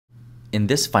In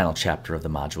this final chapter of the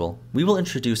module, we will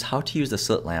introduce how to use the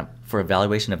slit lamp for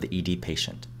evaluation of the ED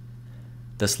patient.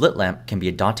 The slit lamp can be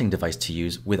a daunting device to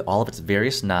use with all of its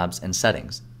various knobs and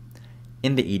settings.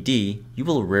 In the ED, you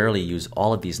will rarely use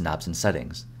all of these knobs and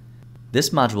settings. This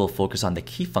module will focus on the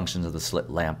key functions of the slit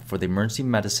lamp for the emergency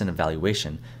medicine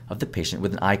evaluation of the patient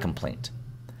with an eye complaint.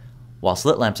 While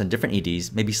slit lamps in different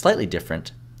EDs may be slightly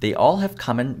different, they all have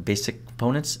common basic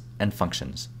components and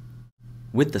functions.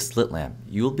 With the slit lamp,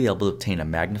 you will be able to obtain a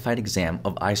magnified exam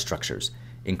of eye structures,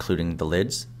 including the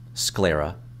lids,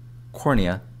 sclera,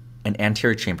 cornea, and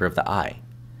anterior chamber of the eye.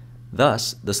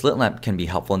 Thus, the slit lamp can be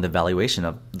helpful in the evaluation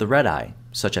of the red eye,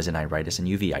 such as in iritis and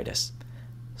uveitis.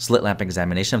 Slit lamp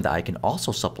examination of the eye can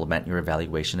also supplement your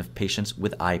evaluation of patients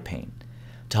with eye pain,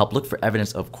 to help look for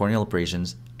evidence of corneal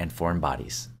abrasions and foreign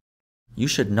bodies. You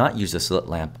should not use the slit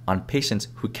lamp on patients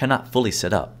who cannot fully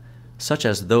sit up, such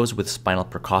as those with spinal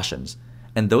precautions,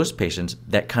 and those patients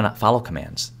that cannot follow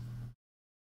commands.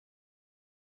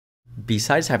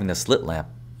 Besides having the slit lamp,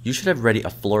 you should have ready a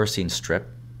Fluorescein strip,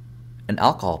 an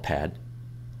alcohol pad,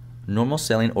 normal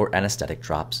saline or anesthetic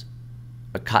drops,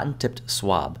 a cotton-tipped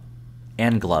swab,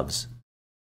 and gloves.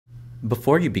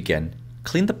 Before you begin,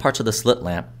 clean the parts of the slit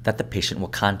lamp that the patient will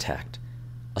contact.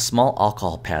 A small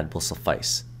alcohol pad will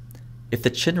suffice. If the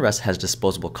chin rest has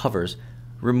disposable covers,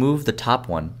 remove the top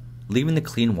one, leaving the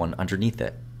clean one underneath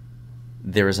it.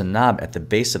 There is a knob at the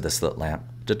base of the slit lamp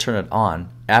to turn it on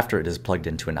after it is plugged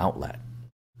into an outlet.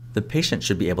 The patient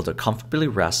should be able to comfortably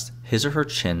rest his or her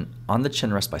chin on the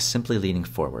chin rest by simply leaning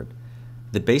forward.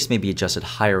 The base may be adjusted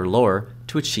higher or lower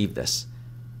to achieve this.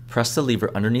 Press the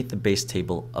lever underneath the base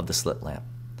table of the slit lamp.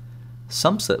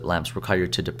 Some slit lamps require you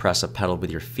to depress a pedal with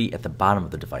your feet at the bottom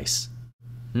of the device.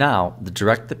 Now,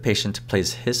 direct the patient to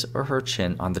place his or her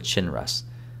chin on the chin rest.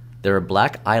 There are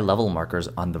black eye level markers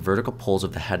on the vertical poles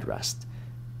of the headrest.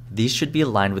 These should be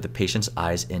aligned with the patient's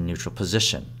eyes in neutral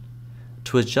position.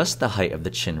 To adjust the height of the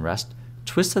chin rest,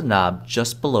 twist the knob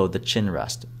just below the chin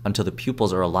rest until the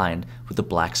pupils are aligned with the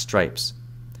black stripes.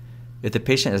 If the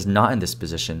patient is not in this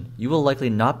position, you will likely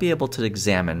not be able to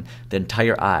examine the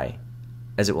entire eye,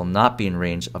 as it will not be in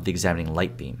range of the examining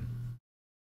light beam.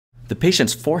 The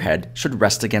patient's forehead should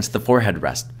rest against the forehead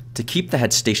rest to keep the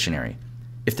head stationary.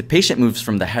 If the patient moves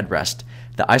from the headrest,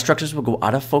 the eye structures will go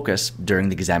out of focus during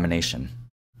the examination.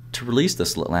 To release the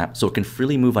slit lamp so it can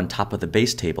freely move on top of the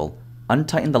base table,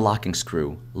 untighten the locking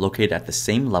screw located at the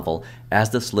same level as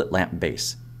the slit lamp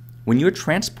base. When you are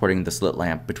transporting the slit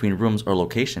lamp between rooms or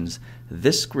locations,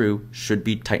 this screw should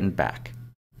be tightened back.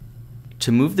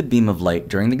 To move the beam of light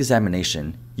during the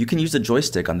examination, you can use the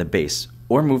joystick on the base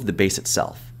or move the base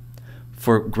itself.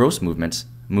 For gross movements,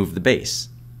 move the base.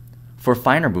 For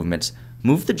finer movements,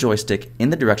 move the joystick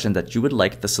in the direction that you would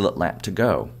like the slit lamp to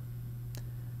go.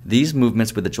 These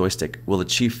movements with the joystick will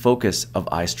achieve focus of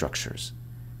eye structures.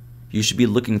 You should be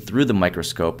looking through the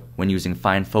microscope when using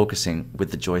fine focusing with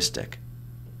the joystick.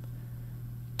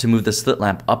 To move the slit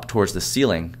lamp up towards the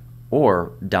ceiling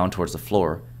or down towards the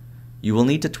floor, you will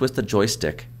need to twist the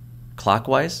joystick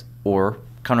clockwise or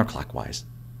counterclockwise.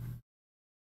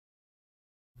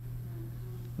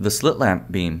 The slit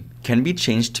lamp beam can be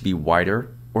changed to be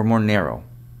wider or more narrow,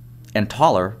 and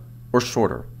taller or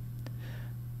shorter.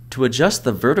 To adjust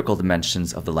the vertical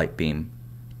dimensions of the light beam,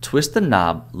 twist the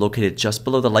knob located just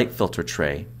below the light filter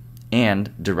tray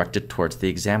and direct it towards the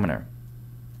examiner.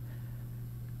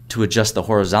 To adjust the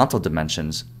horizontal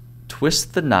dimensions,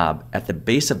 twist the knob at the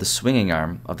base of the swinging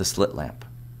arm of the slit lamp.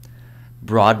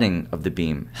 Broadening of the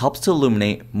beam helps to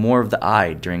illuminate more of the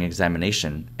eye during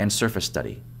examination and surface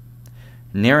study.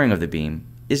 Narrowing of the beam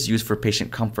is used for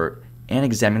patient comfort and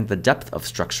examining the depth of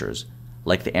structures,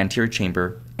 like the anterior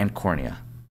chamber and cornea.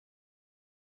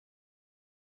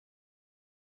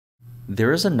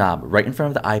 There is a knob right in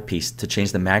front of the eyepiece to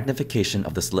change the magnification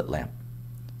of the slit lamp.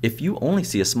 If you only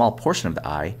see a small portion of the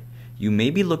eye, you may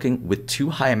be looking with too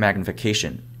high a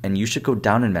magnification, and you should go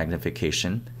down in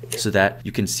magnification so that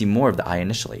you can see more of the eye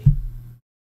initially.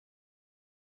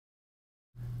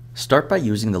 Start by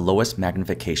using the lowest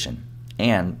magnification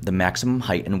and the maximum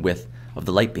height and width of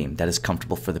the light beam that is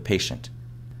comfortable for the patient.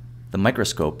 The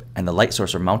microscope and the light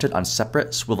source are mounted on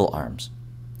separate swivel arms.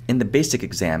 In the basic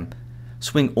exam,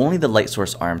 swing only the light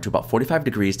source arm to about 45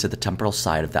 degrees to the temporal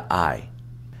side of the eye.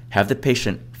 Have the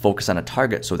patient focus on a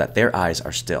target so that their eyes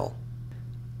are still.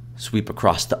 Sweep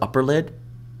across the upper lid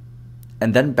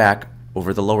and then back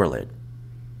over the lower lid.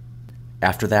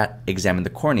 After that, examine the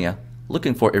cornea,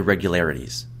 looking for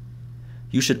irregularities.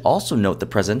 You should also note the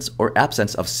presence or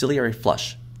absence of ciliary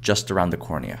flush just around the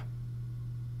cornea.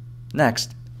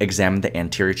 Next, examine the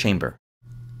anterior chamber.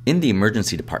 In the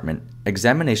emergency department,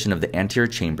 examination of the anterior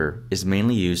chamber is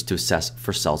mainly used to assess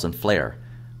for cells and flare,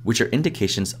 which are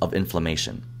indications of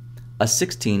inflammation. A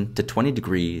 16 to 20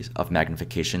 degrees of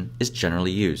magnification is generally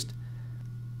used.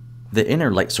 The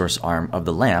inner light source arm of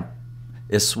the lamp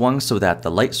is swung so that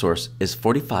the light source is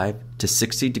 45 to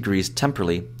 60 degrees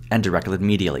temporally and directed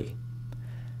medially.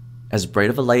 As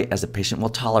bright of a light as the patient will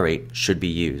tolerate should be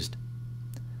used.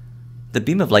 The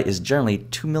beam of light is generally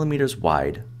 2 mm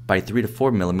wide by 3 to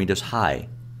 4 mm high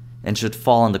and should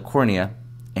fall on the cornea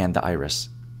and the iris.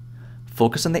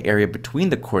 Focus on the area between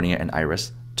the cornea and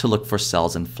iris to look for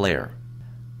cells and flare.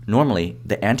 Normally,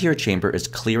 the anterior chamber is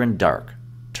clear and dark,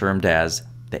 termed as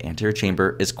the anterior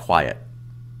chamber is quiet.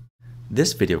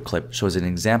 This video clip shows an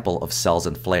example of cells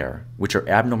and flare, which are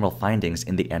abnormal findings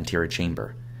in the anterior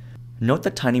chamber. Note the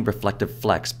tiny reflective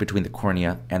flecks between the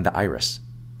cornea and the iris.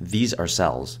 These are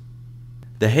cells.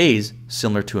 The haze,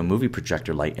 similar to a movie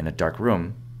projector light in a dark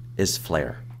room, is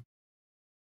flare.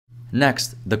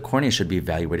 Next, the cornea should be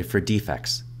evaluated for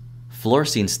defects.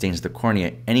 Fluorescein stains the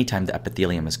cornea anytime the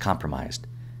epithelium is compromised.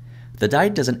 The dye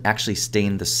doesn't actually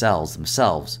stain the cells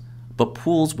themselves, but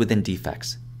pools within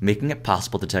defects, making it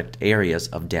possible to detect areas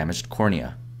of damaged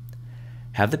cornea.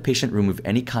 Have the patient remove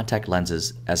any contact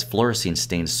lenses, as fluorescein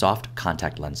stains soft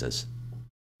contact lenses.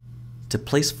 To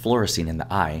place fluorescein in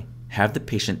the eye, have the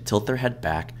patient tilt their head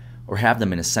back or have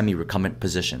them in a semi-recumbent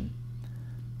position.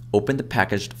 Open the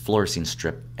packaged fluorescein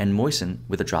strip and moisten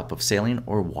with a drop of saline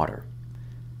or water.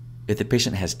 If the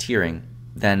patient has tearing,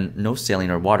 then no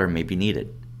saline or water may be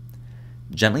needed.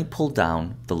 Gently pull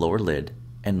down the lower lid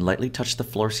and lightly touch the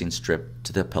fluorescein strip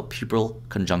to the palpebral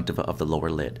conjunctiva of the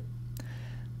lower lid.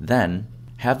 Then,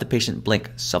 have the patient blink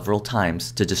several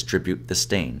times to distribute the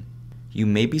stain. You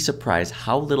may be surprised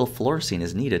how little fluorescein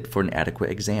is needed for an adequate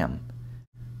exam.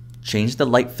 Change the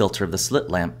light filter of the slit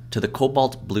lamp to the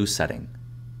cobalt blue setting.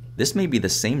 This may be the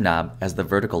same knob as the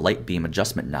vertical light beam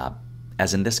adjustment knob,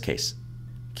 as in this case.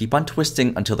 Keep on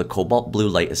twisting until the cobalt blue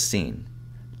light is seen.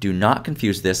 Do not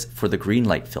confuse this for the green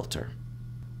light filter.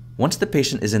 Once the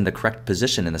patient is in the correct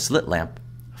position in the slit lamp,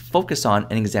 focus on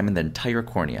and examine the entire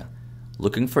cornea,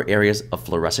 looking for areas of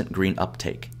fluorescent green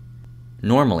uptake.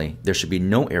 Normally, there should be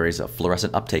no areas of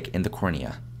fluorescent uptake in the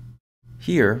cornea.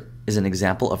 Here is an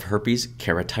example of herpes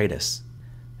keratitis.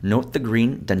 Note the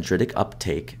green dendritic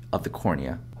uptake of the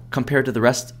cornea compared to the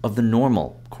rest of the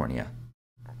normal cornea.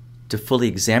 To fully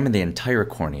examine the entire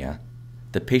cornea,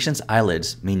 the patient's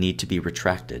eyelids may need to be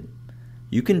retracted.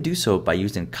 You can do so by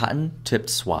using cotton-tipped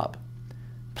swab.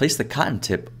 Place the cotton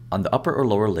tip on the upper or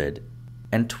lower lid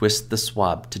and twist the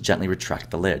swab to gently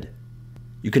retract the lid.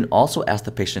 You can also ask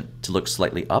the patient to look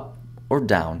slightly up or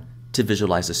down to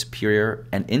visualize the superior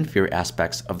and inferior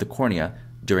aspects of the cornea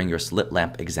during your slit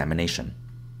lamp examination.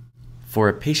 For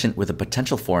a patient with a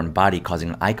potential foreign body causing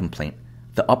an eye complaint,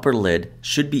 the upper lid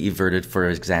should be everted for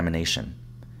examination.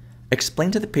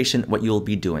 Explain to the patient what you will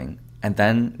be doing, and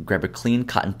then grab a clean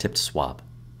cotton-tipped swab.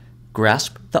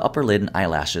 Grasp the upper lid and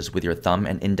eyelashes with your thumb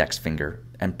and index finger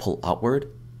and pull outward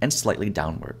and slightly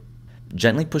downward.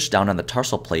 Gently push down on the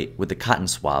tarsal plate with the cotton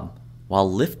swab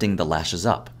while lifting the lashes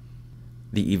up.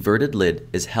 The everted lid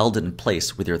is held in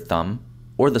place with your thumb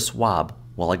or the swab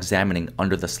while examining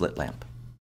under the slit lamp.